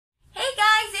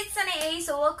Okay,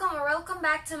 so welcome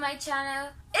back to my channel.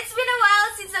 It's been a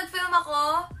while since nag-film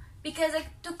ako because I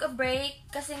took a break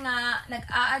kasi nga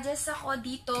nag-a-adjust ako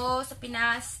dito sa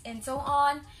Pinas and so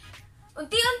on.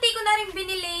 Unti-unti ko na rin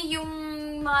binili yung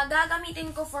mga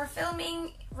gagamitin ko for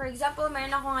filming. For example,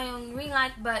 meron ako ngayong ring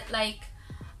light but like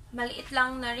maliit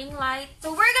lang na ring light.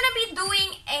 So we're gonna be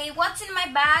doing a what's in my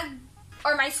bag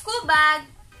or my school bag.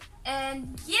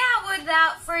 And yeah,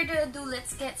 without further ado,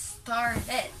 let's get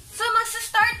started. So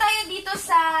magsa-start tayo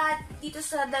dito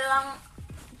sa dalawang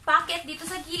pocket dito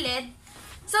sa gilid.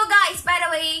 So guys, by the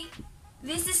way,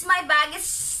 this is my bag.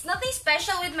 It's nothing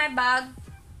special with my bag.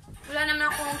 Wala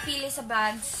naman akong pili sa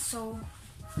bags. So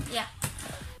yeah.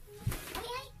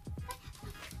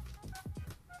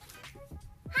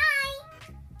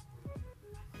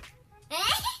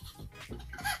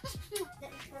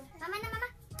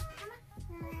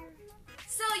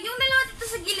 So, yung dalawa dito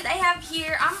sa gilid, I have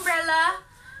here umbrella.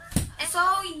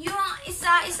 So, yung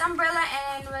isa is umbrella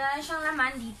and wala na siyang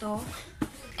laman dito.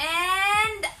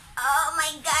 And, oh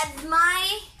my god,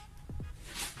 my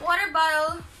water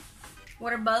bottle.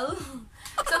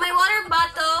 So, my water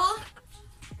bottle.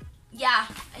 Yeah,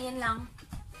 ayan lang.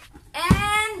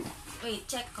 And, wait,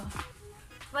 check ko.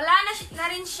 Wala na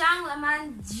rin siyang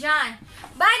laman dyan.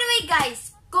 By the way,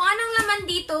 guys, kung anong laman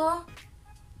dito,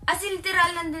 as in,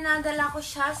 literal na dinadala ko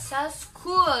siya sa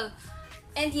school.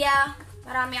 And yeah,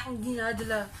 marami akong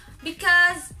dinadala.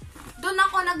 Because, doon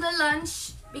ako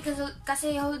nagla-lunch.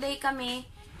 Kasi holiday kami.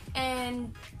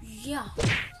 And, yeah.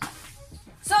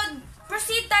 So,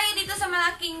 proceed tayo dito sa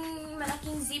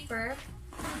malaking zipper.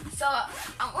 So,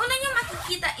 ang una nyo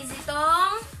makikita is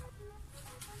itong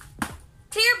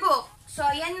clear book. So,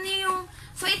 yan yung,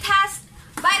 so it has,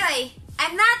 by the way,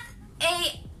 I'm not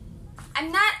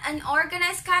an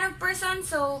organized kind of person,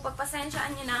 so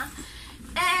pagpasensyaan nyo na.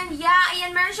 And yeah,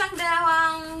 ayan, meron siyang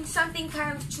dalawang something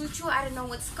kind of choo-choo. I don't know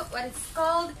what it's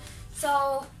called.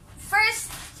 So, first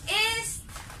is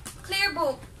clear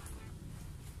book.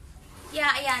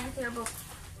 Yeah, ayan, clear book.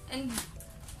 And,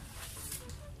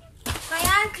 so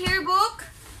ayan, clear book.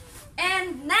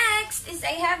 And next is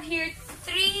I have here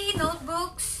 3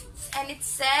 notebooks. And it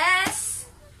says,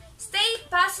 stay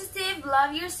positive,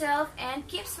 love yourself, and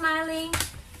keep smiling.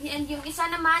 And yung isa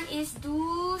naman is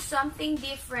do something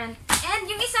different. And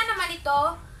yung isa naman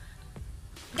ito,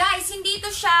 guys, hindi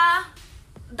ito siya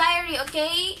diary,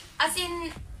 okay? As in,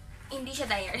 hindi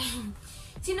siya diary.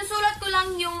 Sinusulat ko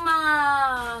lang yung mga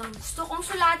gusto kong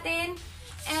sulatin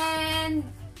and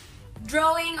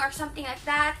drawing or something like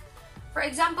that. For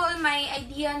example, may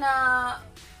idea na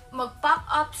mag-pop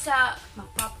up.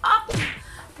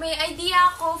 May idea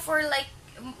ako for like,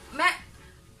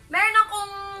 meron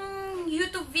akong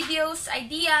YouTube videos,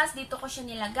 ideas, dito ko siya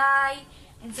nilagay,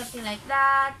 and something like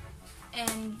that.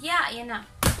 And yeah, ayan na.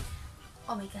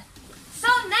 Oh my god.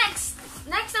 So next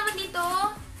naman dito,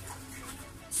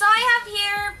 so I have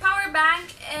here power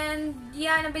bank, and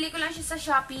yeah, nabili ko lang siya sa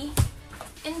Shopee.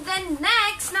 And then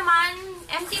next naman,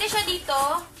 empty na siya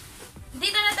dito.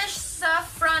 Dito na tayo sa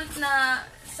front na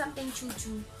something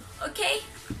choo-choo. Okay?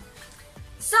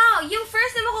 So, yung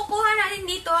first na makukuha natin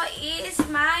dito is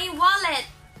my wallet.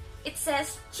 It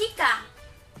says Chica.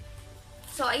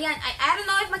 So, ayan. I don't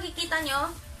know if makikita nyo,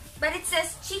 but it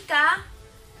says Chica.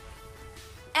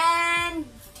 And,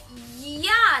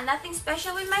 yeah, nothing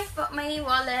special with my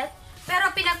wallet. Pero,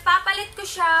 pinagpapalit ko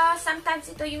siya. Sometimes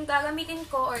ito yung gagamitin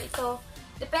ko or ito.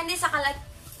 Depende sa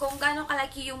kung gaano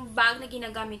kalaki yung bag na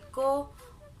ginagamit ko.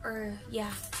 Or,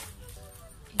 yeah.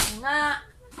 Ayan nga.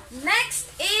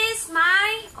 Next is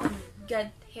my, oh my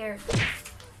god, hair.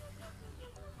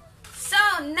 So,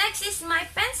 next is my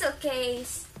pencil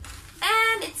case.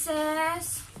 And it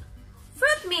says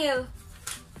fruit meal.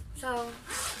 So,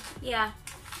 yeah.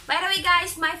 By the way,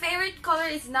 guys, my favorite color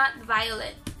is not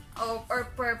violet or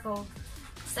purple.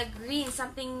 It's a green,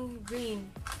 something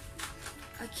green.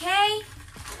 Okay.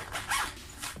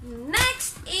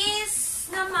 Next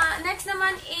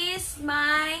naman is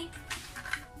my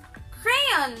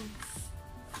crayons.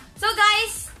 So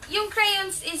guys, yung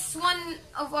crayons is one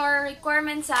of our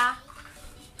requirements at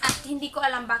hindi ko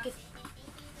alam bakit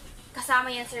kasama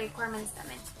yan sa requirements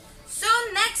namin. So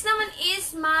next naman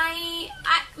is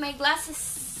my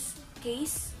glasses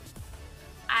case.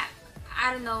 I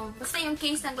don't know, basta yung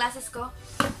case ng glasses ko.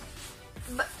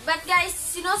 But guys,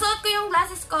 sinusuot ko yung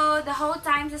glasses ko the whole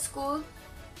time sa school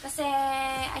kasi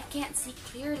I can't see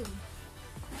clearly.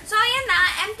 So ayan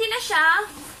na, empty na siya.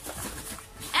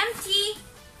 Empty.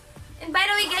 And by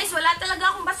the way guys, wala talaga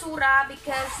akong basura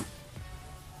because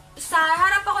sa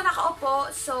harap ako nakaupo,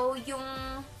 so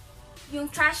yung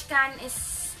trash can is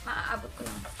maaabot ko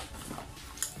lang.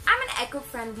 I'm an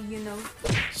eco-friendly, you know.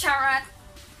 Charot!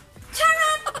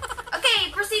 Charot!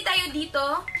 Okay, proceed tayo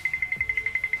dito.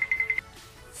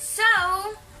 So,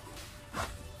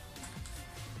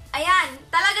 ayan,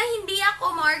 talaga hindi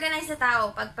ako ma-organize na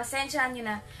tao. Pagpasensyahan nyo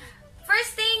na.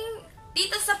 First thing,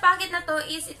 dito sa packet na to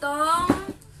is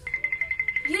itong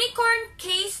unicorn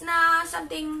case na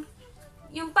something,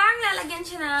 yung parang lalagyan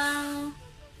siya ng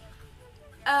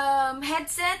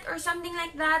headset or something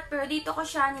like that. Pero dito ko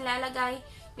siya nilalagay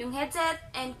yung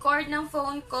headset and cord ng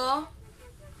phone ko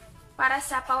para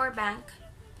sa power bank.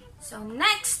 So,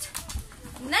 next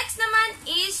naman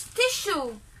is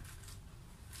tissue.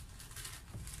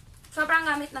 Sobrang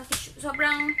gamit ng tissue.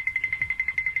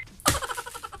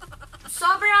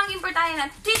 Sobrang importante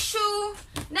na tissue.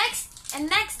 Next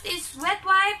is wet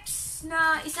wipes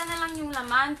na isa na lang yung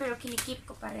laman pero kinikip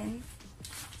ko pa rin.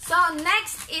 So,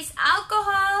 next is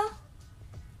alcohol.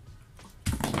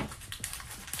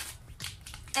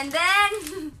 And then,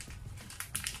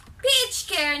 peach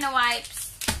care na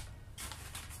wipes.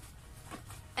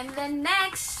 And then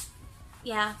next,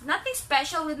 yeah, nothing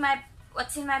special with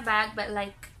what's in my bag, but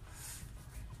like,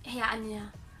 hayaan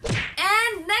niya.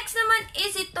 And next naman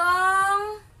is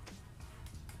itong,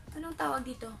 anong tawag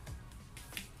dito?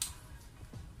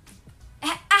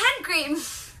 A hand cream.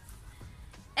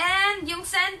 And yung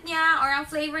scent niya or ang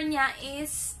flavor niya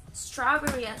is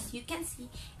strawberry. As you can see,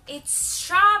 it's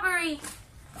strawberry.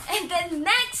 And then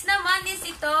next naman is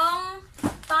itong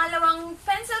pangalawang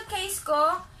pencil case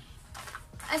ko.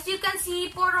 As you can see,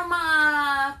 puro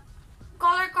mga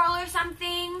color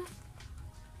something.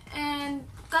 And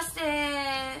kasi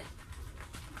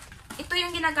ito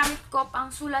yung ginagamit ko pang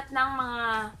sulat ng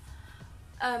mga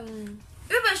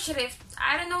Überschrift.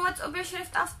 I don't know what's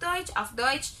Überschrift auf Deutsch. Auf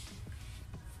Deutsch.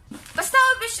 Basta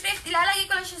Überschrift,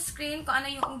 ilalagay ko lang siya sa screen kung ano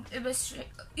yung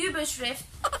Überschrift.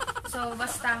 So,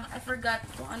 basta, I forgot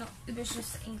kung ano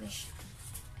Überschrift sa English.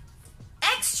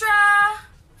 Extra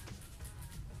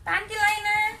panty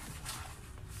liner.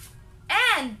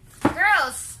 And,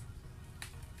 girls,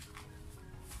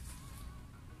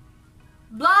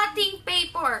 blotting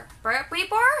paper.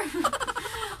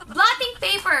 Blotting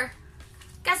paper.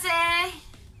 Kasi,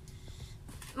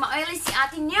 ma-oily si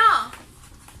atin nyo.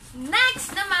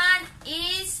 Next naman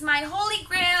is my holy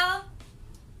grail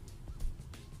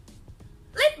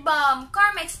lip balm,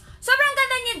 Carmex. Sobrang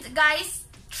ganda niya, guys.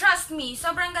 Trust me,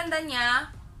 sobrang ganda niya.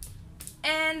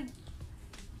 And,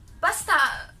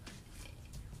 basta,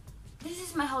 this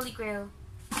is my holy grail.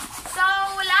 So,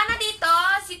 wala na dito.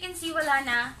 As you can see, wala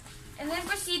na. And then,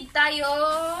 proceed tayo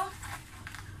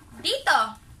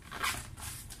dito.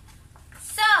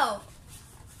 So,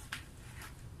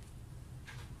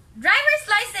 driver's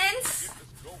license.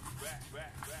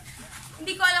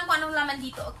 Hindi ko alam kung anong laman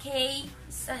dito, okay?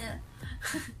 So,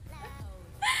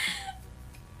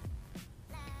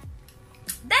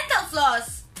 dental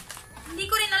floss. Hindi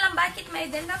ko rin alam bakit may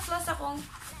dental floss akong.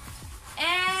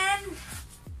 And,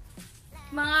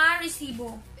 mga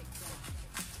resibo.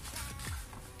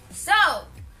 So,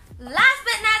 last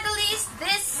but not the least,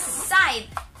 this side.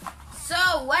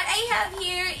 So, what I have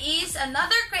here is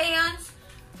another crayons.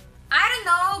 I don't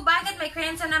know bakit may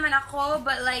crayons na naman ako,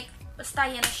 but like, basta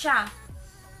yan na siya.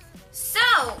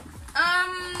 So,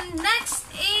 next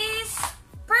is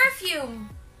perfume.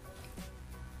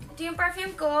 Ito yung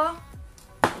perfume ko.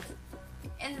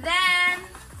 And then,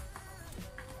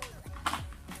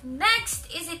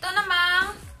 next is ito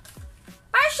namang,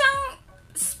 parang siyang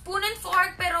spoon and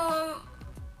fork, pero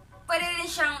pwede rin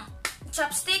siyang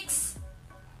chopsticks.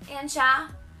 Ayan siya.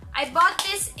 I bought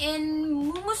this in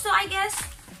Mumuso, I guess.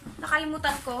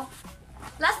 Nakalimutan ko.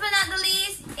 Last but not the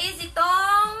least is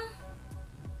itong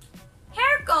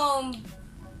hair comb.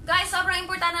 Guys, sobrang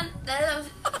importante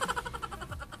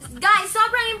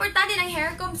ng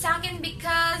hair comb sa akin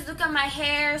because look at my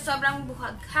hair. Sobrang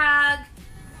buhaghag.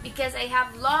 Because I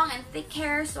have long and thick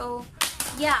hair. So,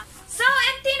 yeah. So,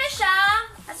 empty na siya.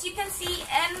 As you can see,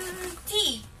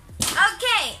 empty.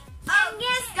 Okay. And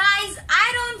yes, guys, I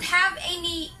don't have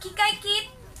any kikay kit.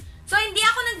 So, hindi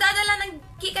ako nagdadala ng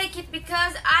kikay kit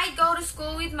because I go to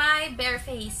school with my bare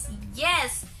face.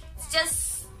 Yes. It's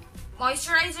just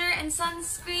moisturizer and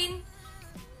sunscreen.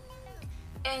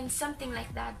 And something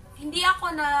like that. Hindi ako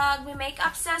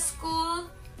nag-makeup sa school.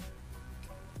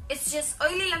 It's just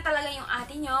oily lang talaga yung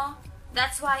ate nyo.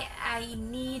 That's why I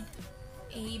need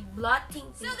a blotting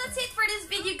paper. So that's it for this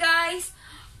video, guys.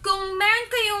 Kung meron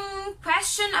kayong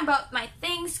question about my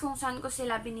things, kung saan ko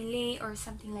sila binili or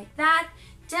something like that,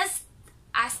 just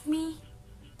ask me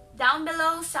down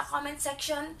below sa comment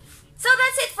section. So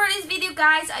that's it for this video,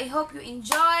 guys. I hope you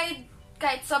enjoyed.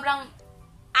 Kahit sobrang,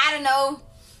 I don't know.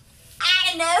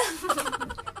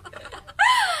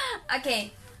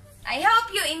 Okay. I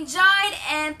hope you enjoyed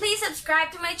and please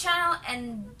subscribe to my channel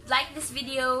and like this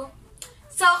video.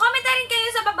 So, comment na rin kayo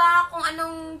sa baba kung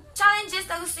anong challenges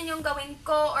na gusto nyong gawin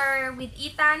ko or with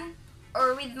Ethan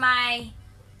or with my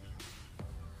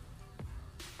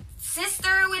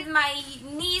sister, with my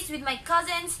niece, with my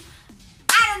cousins.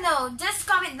 I don't know. Just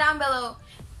comment down below.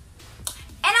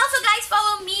 And also guys,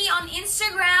 follow me on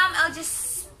Instagram. I'll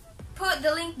just put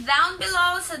the link down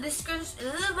below sa description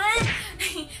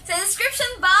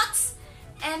box.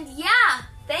 And yeah,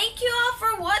 thank you all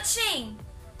for watching.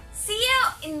 See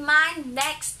you in my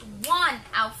next one.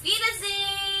 Auf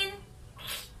Wiedersehen.